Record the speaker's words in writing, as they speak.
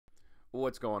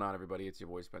What's going on, everybody? It's your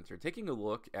boy Spencer. Taking a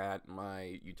look at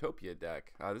my Utopia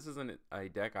deck. This isn't a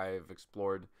deck I've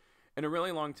explored in a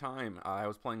really long time. I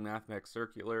was playing Mathmech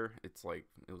Circular. It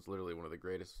was literally one of the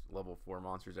greatest level 4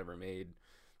 monsters ever made,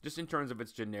 just in terms of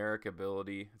its generic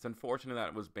ability. It's unfortunate that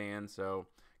it was banned, so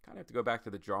kind of have to go back to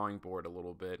the drawing board a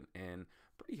little bit, and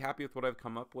pretty happy with what I've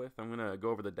come up with. I'm going to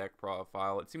go over the deck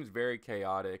profile. It seems very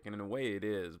chaotic, and in a way it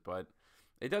is, but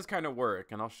it does kind of work,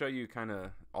 and I'll show you kind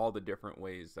of all the different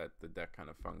ways that the deck kind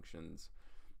of functions.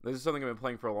 This is something I've been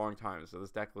playing for a long time, so this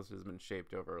deck list has been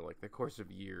shaped over like the course of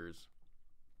years.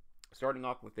 Starting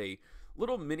off with a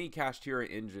little mini Kashtira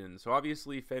engine. So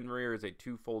obviously Fenrir is a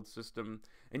twofold system,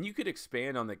 and you could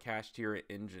expand on the Kashtira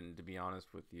engine, to be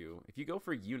honest with you. If you go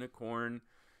for Unicorn,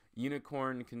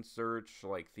 Unicorn can search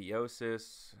like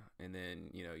Theosis, and then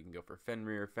you can go for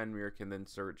Fenrir. Fenrir can then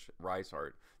search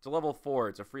Riseheart. It's a level 4.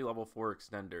 It's a free level 4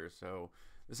 extender, so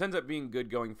this ends up being good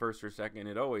going first or second.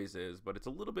 It always is, but it's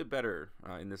a little bit better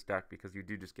in this deck because you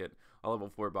do just get a level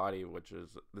 4 body,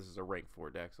 this is a rank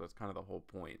 4 deck, so that's kind of the whole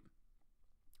point.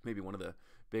 Maybe one of the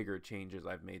bigger changes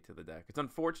I've made to the deck. It's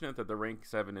unfortunate that the rank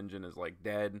 7 engine is like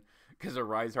dead because the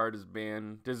Riseheart is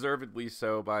banned, deservedly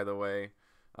so, by the way.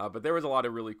 But there was a lot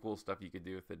of really cool stuff you could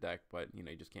do with the deck, but you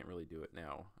just can't really do it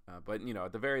now. But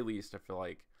at the very least, I feel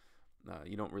like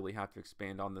you don't really have to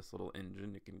expand on this little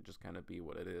engine. It can just kind of be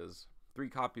what it is. 3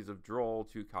 copies of Droll,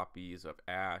 2 copies of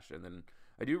Ash, and then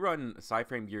I do run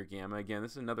Psyframe Gear Gamma. Again,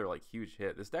 this is another like huge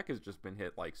hit. This deck has just been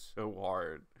hit like so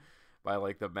hard by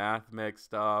like the Mathmech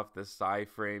stuff, the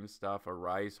Psyframe stuff. A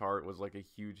Riseheart was like a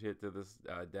huge hit to this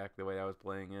deck the way I was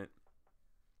playing it.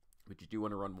 But you do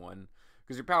want to run one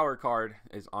because your power card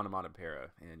is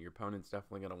Onomatopoeia, and your opponent's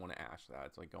definitely going to want to Ash that.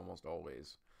 It's like almost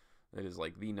always. That is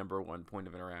like the #1 point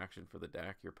of interaction for the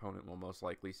deck. Your opponent will most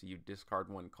likely see you discard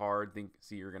 1 card,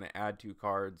 see you're going to add 2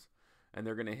 cards, and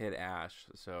they're going to hit Ash.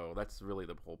 So that's really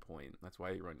the whole point. That's why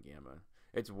you run Gamma.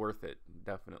 It's worth it,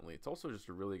 definitely. It's also just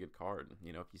a really good card.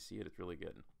 If you see it, it's really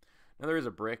good. Now, there is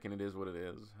a brick, and it is what it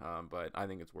is, but I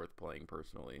think it's worth playing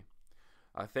personally.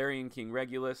 Therian King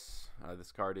Regulus,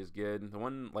 this card is good. The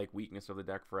one like weakness of the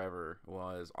deck forever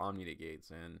was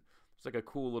Omni-Negates, and it's like a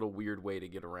cool little weird way to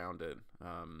get around it.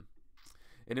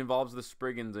 It involves the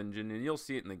Spriggans engine, and you'll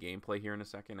see it in the gameplay here in a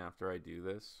second after I do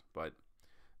this, but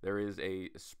there is a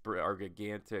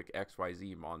gigantic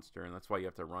XYZ monster, and that's why you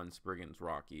have to run Spriggan's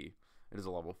Rocky. It is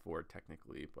a level 4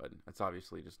 technically, but it's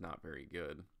obviously just not very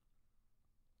good.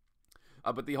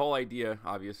 But the whole idea,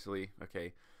 obviously,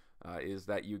 is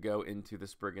that you go into the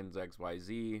Spriggan's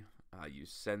XYZ, you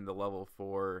send the level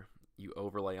 4, you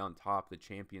overlay on top the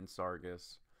Champion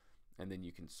Sargus, and then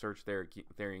you can search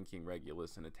Therian King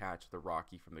Regulus and attach the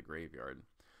Rocky from the graveyard.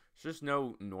 There's just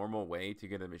no normal way to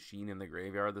get a machine in the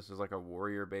graveyard. This is like a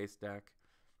warrior-based deck.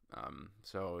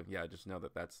 So yeah, just know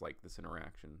that that's like this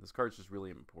interaction. This card's just really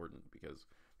important because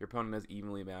your opponent has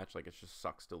evenly matched. Like, it just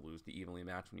sucks to lose to evenly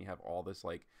match when you have all this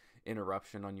like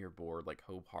interruption on your board, like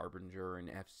Hope Harbinger and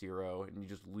F-Zero, and you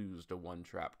just lose to 1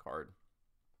 trap card.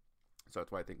 So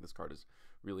that's why I think this card is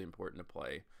really important to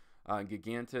play.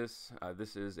 Gigantus,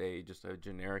 this is just a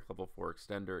generic level 4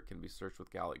 extender. It can be searched with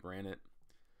Gallic Granite.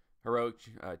 Heroic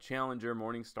Challenger,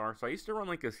 Morningstar. So I used to run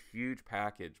like this huge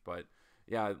package, but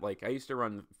yeah, like I used to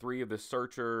run 3 of the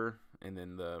Searcher, and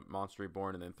then the Monster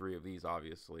Reborn, and then 3 of these,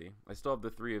 obviously. I still have the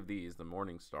 3 of these, the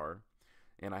Morningstar,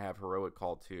 and I have Heroic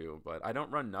Call too, but I don't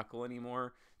run Knuckle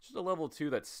anymore. It's just a level 2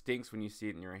 that stinks when you see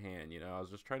it in your hand, I was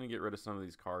just trying to get rid of some of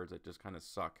these cards that just kind of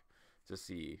suck to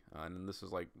see, and this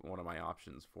is like one of my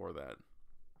options for that.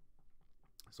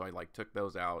 So I like took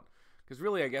those out. Because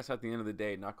really, I guess at the end of the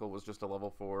day, Knuckle was just a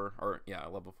level 4, a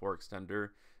level 4 extender,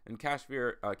 and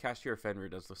Kashtira Fenrir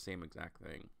does the same exact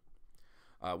thing.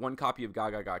 1 copy of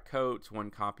Gaga Coat,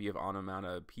 1 copy of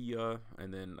Onomatopoeia,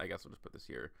 and then I guess I'll just put this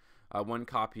here. 1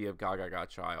 copy of Gaga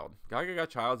Child. Gaga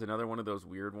Child's another one of those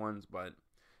weird ones, but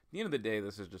at the end of the day,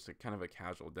 this is just a kind of a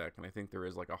casual deck, and I think there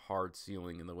is like a hard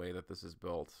ceiling in the way that this is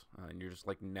built, and you're just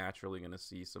like naturally going to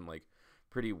see some like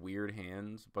pretty weird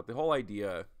hands. But the whole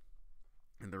idea,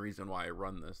 and the reason why I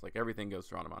run this, like everything goes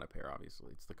through Onomatopoeia,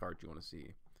 obviously. It's the card you want to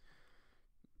see.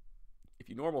 If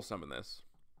you normal summon this,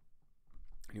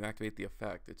 and you activate the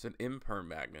effect, it's an imperm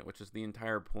magnet, which is the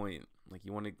entire point. Like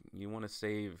you want to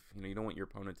save, you don't want your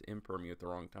opponent to imperm you at the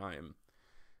wrong time,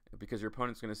 because your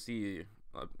opponent's going to see,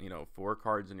 4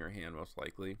 cards in your hand most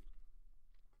likely,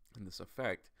 and this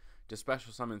effect to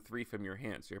special summon 3 from your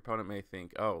hand. So your opponent may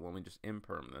think, oh, let me just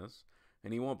imperm this,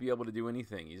 and he won't be able to do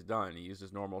anything. He's done. He used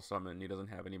his normal summon. He doesn't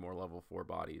have any more level 4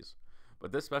 bodies.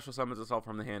 But this special summons itself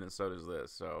from the hand, and so does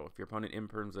this. So if your opponent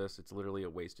imperms this, it's literally a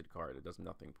wasted card. It does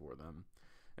nothing for them.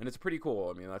 And it's pretty cool.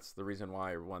 I mean, that's the reason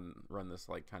why I run this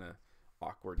like kind of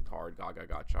awkward card,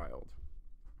 Gaga Child.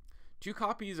 2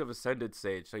 copies of Ascended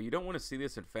Sage. So you don't want to see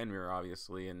this in Fenrir,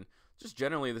 obviously, and just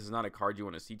generally this is not a card you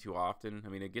want to see too often. I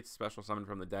mean, it gets special summoned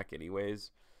from the deck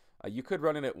anyways. You could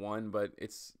run it at 1, but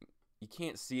you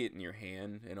can't see it in your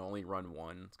hand and only run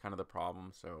 1. It's kind of the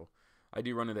problem. So I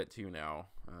do run it at 2 now,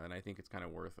 and I think it's kind of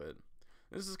worth it.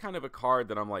 This is kind of a card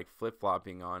that I'm like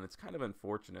flip-flopping on. It's kind of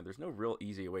unfortunate. There's no real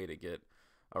easy way to get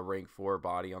a rank 4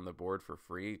 body on the board for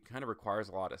free. It kind of requires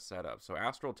a lot of setup. So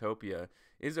Utopia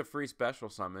is a free special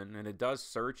summon, and it does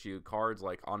search you cards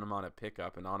like Onomata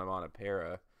Pickup and Onomata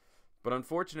Para. But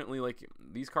unfortunately, like,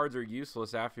 these cards are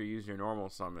useless after you use your normal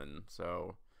summon.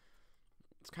 So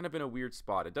it's kind of been a weird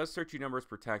spot. It does search you Numbers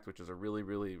Protect, which is a really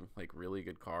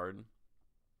good card.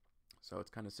 So it's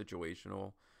kind of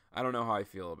situational. I don't know how I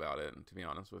feel about it, to be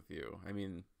honest with you. I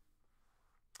mean,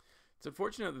 it's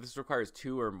unfortunate that this requires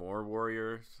 2 or more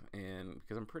warriors, and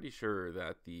because I'm pretty sure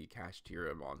that the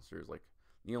Kashtira monster is like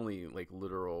the only like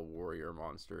literal warrior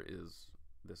monster is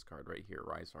this card right here,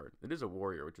 Rise Heart. It is a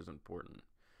warrior, which is important.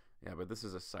 Yeah, but this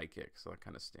is a psychic, so that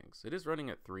kind of stinks. It is running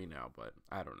at 3 now, but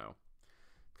I don't know.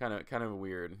 Kind of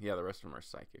weird. Yeah, the rest of them are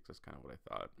psychics. That's kind of what I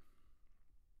thought.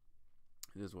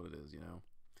 It is what it is, you know.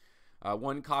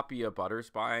 1 copy of Butter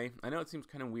Spy. I know it seems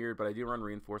kind of weird, but I do run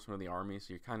Reinforcement of the Army,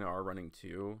 so you kind of are running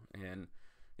 2. And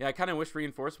yeah, I kind of wish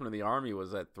Reinforcement of the Army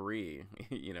was at 3.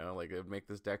 You know, like, it would make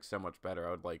this deck so much better. I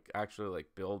would like actually like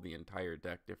build the entire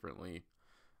deck differently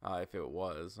if it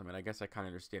was. I mean, I guess I kind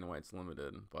of understand why it's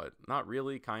limited, but not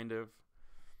really, kind of.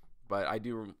 But I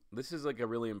do. This is like a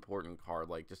really important card.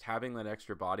 Like, just having that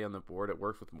extra body on the board, it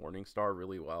works with Morningstar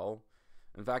really well.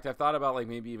 In fact, I've thought about like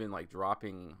maybe even like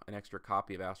dropping an extra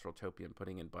copy of Utopia and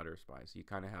putting in Butter Spy, so you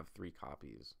kind of have 3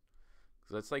 copies.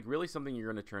 So that's like really something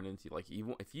you're going to turn into. Like,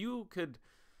 if you could,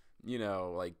 you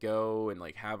know, like go and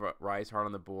like have a Rise Heart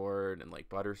on the board and like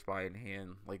Butter Spy in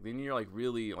hand, like then you're like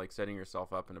really like setting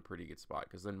yourself up in a pretty good spot,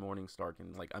 because then Morningstar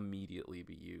can like immediately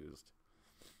be used.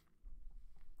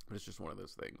 But it's just one of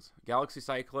those things. Galaxy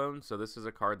Cyclone. So this is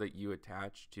a card that you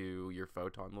attach to your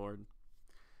Photon Lord,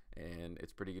 and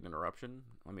it's pretty good interruption.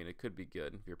 I mean, it could be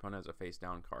good if your opponent has a face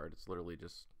down card. It's literally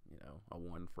just, you know, a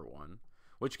 1-for-1,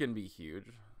 which can be huge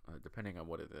depending on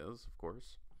what it is, of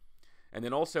course. And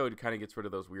then also it kind of gets rid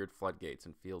of those weird floodgates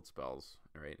and field spells,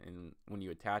 right? And when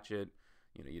you attach it,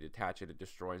 you know, you detach it, it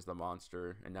destroys the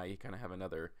monster, and now you kind of have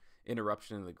another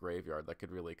interruption in the graveyard that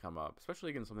could really come up, especially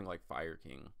against something like Fire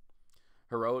King.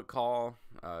 Heroic Call.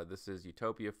 This is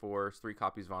Utopia Force, 3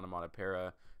 copies of Onomata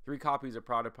Para, 3 copies of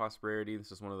Prod of Prosperity.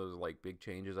 This is one of those like big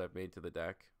changes I've made to the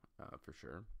deck, for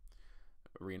sure.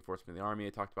 Reinforcement of the Army, I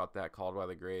talked about that. Called by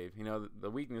the Grave. You know, the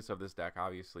weakness of this deck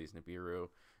obviously is Nibiru,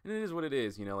 and it is what it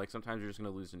is. You know, like sometimes you're just going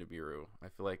to lose to Nibiru. I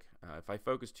feel like if I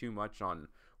focus too much on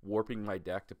warping my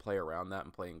deck to play around that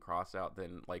and playing Crossout,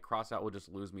 then like Crossout will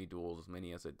just lose me duels as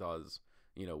many as it does,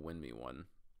 you know, win me one.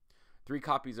 3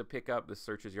 copies of Pickup. This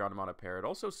searches your Onomata Pair. It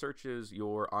also searches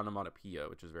your Onomatopoeia,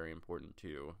 which is very important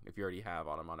too, if you already have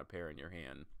Onomata Pair in your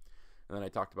hand. And then I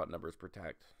talked about Numbers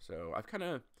Protect. So I've kind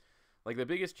of, like, the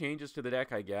biggest changes to the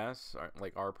deck, I guess, are,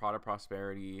 like, our Prod of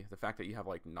Prosperity, the fact that you have,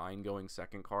 like, 9 going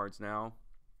second cards now.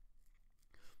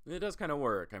 And it does kind of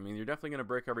work. I mean, you're definitely going to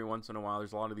break every once in a while.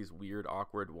 There's a lot of these weird,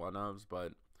 awkward one-ofs,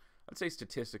 but I'd say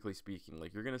statistically speaking,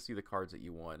 like, you're going to see the cards that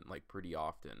you want, like, pretty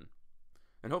often.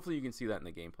 And hopefully you can see that in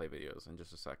the gameplay videos in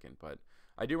just a second. But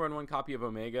I do run 1 copy of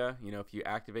Omega. You know, if you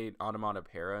activate Onomata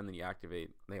Para and then you activate,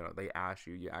 you know, they ash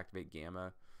you, you activate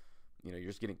Gamma. You know,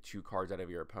 you're just getting 2 cards out of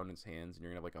your opponent's hands, and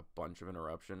you're going to have, like, a bunch of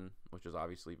interruption, which is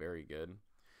obviously very good.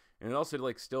 And it also,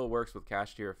 like, still works with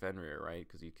Kashtira Fenrir, right?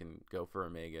 Because you can go for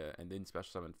Omega and then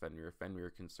special summon Fenrir. Fenrir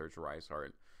can search Rise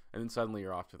Heart. And then suddenly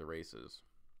you're off to the races.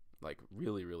 Like,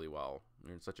 really, really well.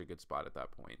 You're in such a good spot at that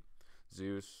point.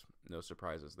 Zeus, no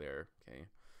surprises there, okay?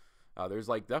 There's,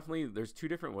 like, definitely, there's 2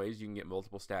 different ways you can get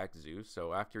multiple stacked Zeus.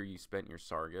 So after you spent your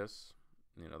Sargus,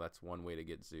 you know, that's one way to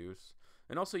get Zeus.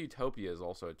 And also Utopia is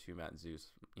also a 2-mat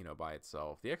Zeus, you know, by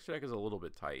itself. The extra deck is a little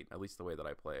bit tight, at least the way that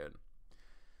I play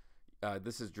it.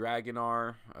 This is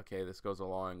Dragonar. Okay, this goes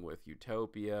along with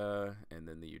Utopia, and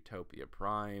then the Utopia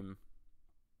Prime.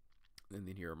 And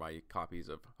then here are my copies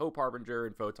of Hope Harbinger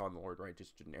and Photon Lord, right?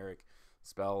 Just generic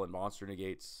spell and monster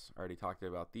negates. I already talked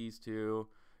about these 2.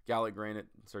 Gallic Granite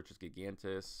searches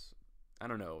Gigantus. I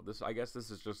don't know. I guess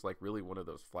this is just like really one of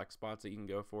those flex spots that you can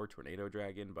go for. Tornado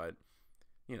Dragon, but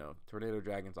you know, Tornado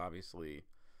Dragon's obviously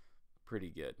pretty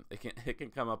good. It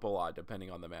can come up a lot depending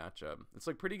on the matchup. It's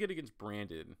like pretty good against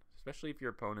Branded, especially if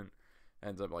your opponent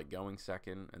ends up like going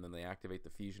second and then they activate the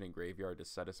Fusion and Graveyard to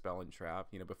set a spell and trap.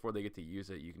 You know, before they get to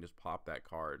use it, you can just pop that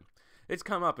card. It's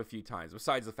come up a few times,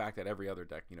 besides the fact that every other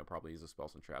deck, you know, probably uses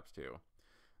spells and traps too.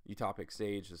 Utopic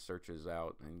Sage just searches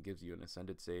out and gives you an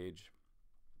Ascended Sage.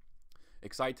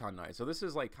 Exciton Knight. So this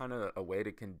is like kind of a way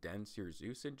to condense your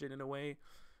Zeus engine in a way.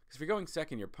 Because if you're going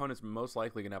second, your opponent's most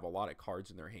likely going to have a lot of cards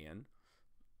in their hand,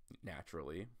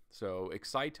 naturally. So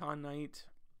Exciton Knight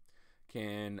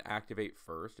can activate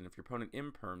first, and if your opponent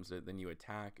imperms it, then you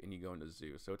attack and you go into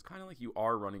Zeus. So it's kind of like you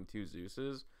are running 2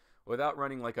 Zeuses without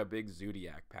running like a big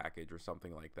Zodiac package or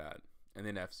something like that. And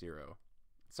then F-Zero.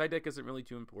 Side deck isn't really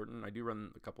too important. I do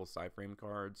run a couple of Psyframe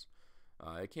cards.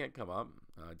 It can't come up,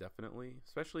 definitely.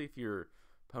 Especially if your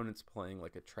opponent's playing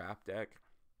like a trap deck.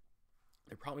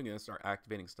 They're probably going to start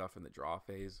activating stuff in the draw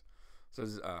phase. So,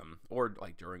 or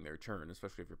like during their turn,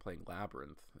 especially if you're playing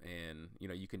Labyrinth. And, you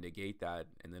know, you can negate that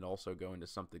and then also go into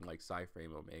something like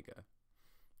Psyframe Omega.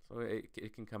 So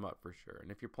it can come up for sure.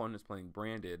 And if your opponent's playing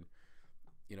Branded,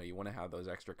 you know, you want to have those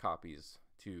extra copies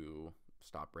to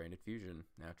stop Branded Fusion,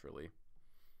 naturally.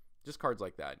 Just cards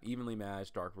like that. Evenly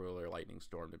Matched, Dark Ruler, Lightning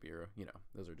Storm, Nibiru. You know,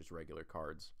 those are just regular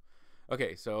cards.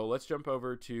 Okay, so let's jump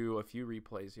over to a few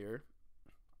replays here.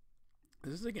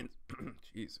 This is against,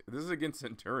 jeez, this is against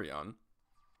Centurion.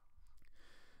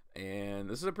 And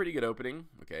this is a pretty good opening,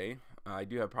 okay? I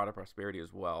do have Product Prosperity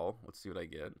as well. Let's see what I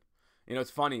get. You know, it's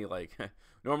funny, like,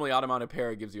 normally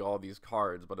Automata gives you all these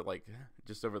cards, but it, like,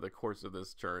 just over the course of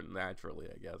this turn, naturally,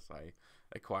 I guess, I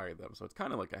acquired them. So it's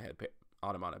kind of like I had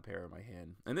Automata in my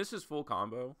hand. And this is full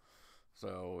combo.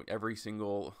 So every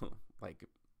single, like,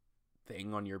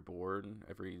 thing on your board,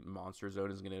 every monster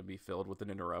zone is going to be filled with an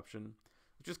interruption.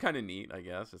 Which is kind of neat, I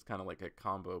guess. It's kind of like a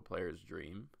combo player's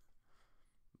dream.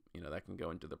 You know, that can go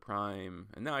into the Prime.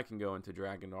 And now I can go into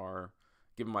Dragonar,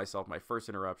 giving myself my first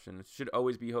interruption. It should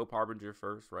always be Hope Harbinger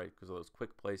first, right? Because of those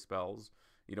quick play spells.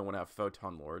 You don't want to have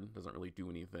Photon Lord. Doesn't really do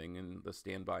anything in the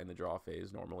standby and the draw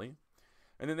phase normally.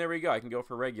 And then there we go. I can go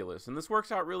for Regulus. And this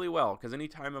works out really well. Because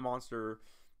anytime a monster,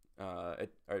 an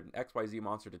XYZ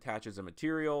monster detaches a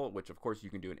material, which of course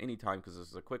you can do at any time because this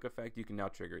is a quick effect, you can now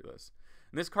trigger this.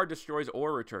 And this card destroys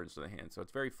or returns to the hand, so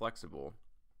it's very flexible.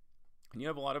 And you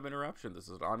have a lot of interruption. This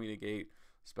is an Omni Negate,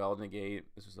 Spell Negate.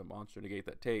 This is a Monster Negate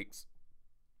that takes,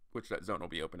 which that zone will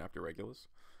be open after Regulus.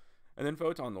 And then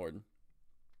Photon Lord,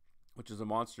 which is a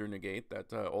Monster Negate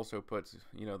that also puts,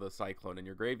 you know, the Cyclone in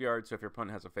your graveyard. So if your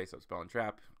opponent has a face-up spell and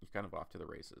trap, you're kind of off to the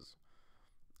races.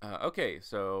 Okay,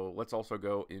 so let's also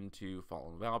go into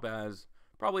Fallen Valbaz.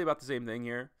 Probably about the same thing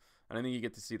here. And I think you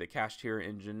get to see the Cash Tier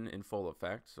engine in full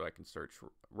effect. So I can search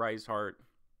Rise Heart,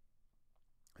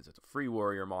 as it's a free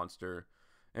warrior monster.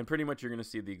 And pretty much you're going to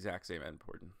see the exact same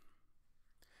endport.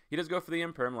 He does go for the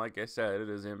Imperm, like I said. It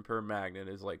is Imperm Magnet.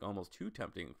 It is like almost too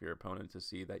tempting for your opponent to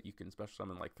see that you can special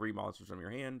summon like 3 monsters from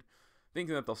your hand,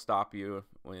 thinking that they'll stop you,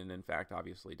 when in fact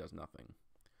obviously does nothing.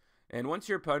 And once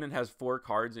your opponent has 4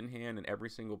 cards in hand and every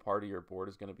single part of your board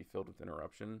is going to be filled with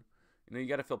interruption, you know, you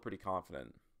got to feel pretty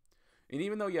confident. And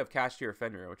even though you have Cash Tier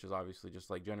Fenrir, which is obviously just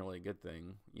like generally a good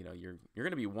thing, you know, you're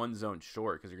going to be 1 zone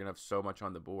short because you're going to have so much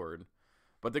on the board.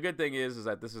 But the good thing is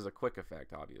that this is a quick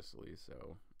effect, obviously.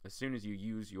 So as soon as you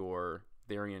use your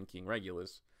Therian King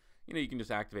Regulus, you know, you can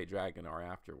just activate Dragonar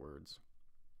afterwards.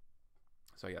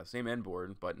 So yeah, same end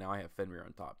board, but now I have Fenrir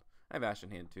on top. I have Ash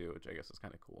in hand too, which I guess is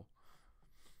kind of cool.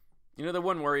 You know, the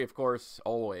one worry, of course,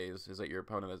 always, is that your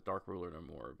opponent has Dark Ruler no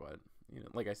more. But, you know,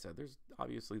 like I said, there's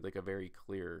obviously like a very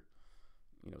clear,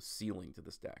 you know, ceiling to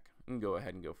this deck. You can go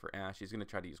ahead and go for Ash. He's going to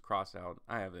try to use Crossout.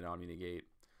 I have an Omni Negate.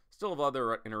 Still have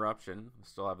other interruption.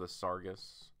 Still have the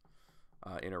Sargus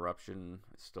interruption.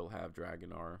 Still have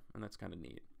Dragonar. And that's kind of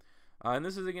neat. And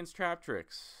this is against Trap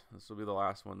Tricks. This will be the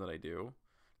last one that I do.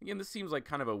 Again, this seems like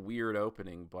kind of a weird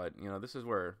opening, but, you know, this is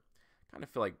where I kind of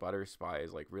feel like Butter Spy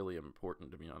is like really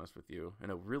important, to be honest with you,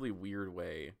 in a really weird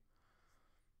way.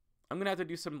 I'm going to have to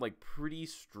do some like pretty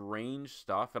strange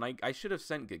stuff, and I should have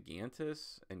sent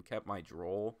Gigantus and kept my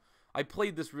Droll. I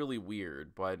played this really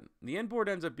weird, but the end board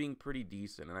ends up being pretty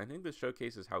decent, and I think this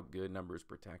showcases how good Numbers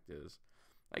Protect is.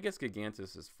 I guess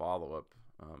Gigantus is follow-up,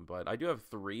 but I do have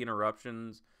 3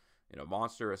 interruptions, you know,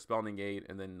 Monster, a Spell Negate,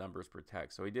 and then Numbers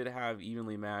Protect. So he did have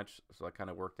Evenly Matched, so that kind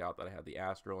of worked out that I had the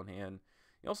Astral in hand.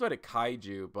 He also had a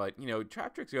Kaiju, but, you know,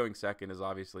 Trap Tricks going second is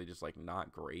obviously just, like,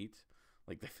 not great.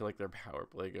 Like, I feel like their power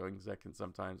play going second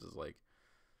sometimes is, like,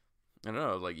 I don't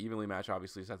know, like, Evenly Matched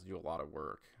obviously just has to do a lot of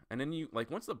work. And then you,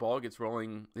 like, once the ball gets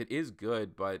rolling, it is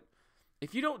good, but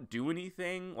if you don't do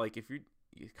anything, like, if you,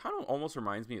 it kind of almost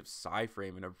reminds me of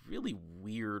Psyframe in a really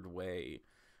weird way,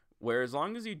 where as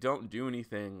long as you don't do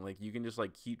anything, like, you can just,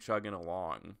 like, keep chugging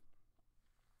along.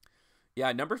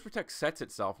 Yeah, Numbers Protect sets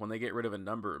itself when they get rid of a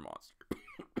number monster.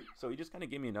 So he just kind of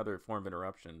gave me another form of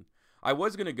interruption. I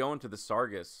was going to go into the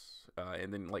Sargus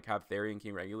and then, like, have Therian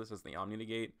King Regulus as the Omni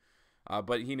Negate,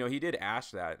 But you know, he did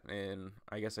ash that, and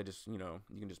I guess I just, you know,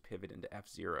 you can just pivot into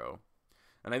F0.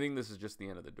 And I think this is just the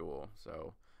end of the duel.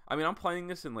 So, I mean, I'm playing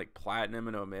this in like Platinum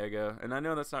and Omega, and I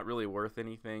know that's not really worth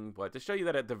anything, but to show you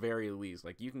that at the very least,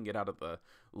 like, you can get out of the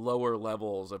lower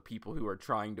levels of people who are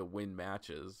trying to win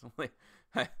matches. Like,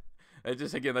 it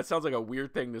just, again, that sounds like a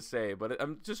weird thing to say, but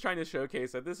I'm just trying to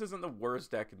showcase that this isn't the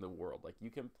worst deck in the world. Like, you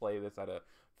can play this at a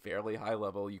fairly high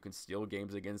level. You can steal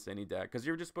games against any deck because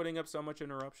you're just putting up so much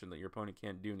interruption that your opponent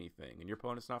can't do anything, and your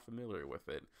opponent's not familiar with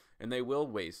it, and they will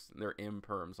waste their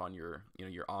imperms on your, you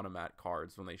know, your automat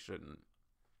cards when they shouldn't.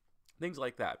 Things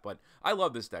like that. But I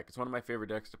love this deck. It's one of my favorite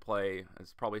decks to play.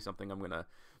 It's probably something I'm going to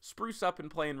spruce up and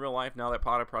play in real life now that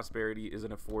Pot of Prosperity is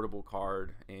an affordable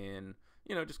card, and,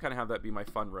 you know, just kind of have that be my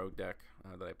fun road deck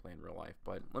that I play in real life.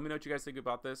 But let me know what you guys think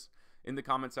about this in the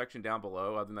comment section down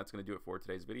below. Other than that's going to do it for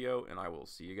today's video, and I will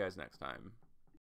see you guys next time.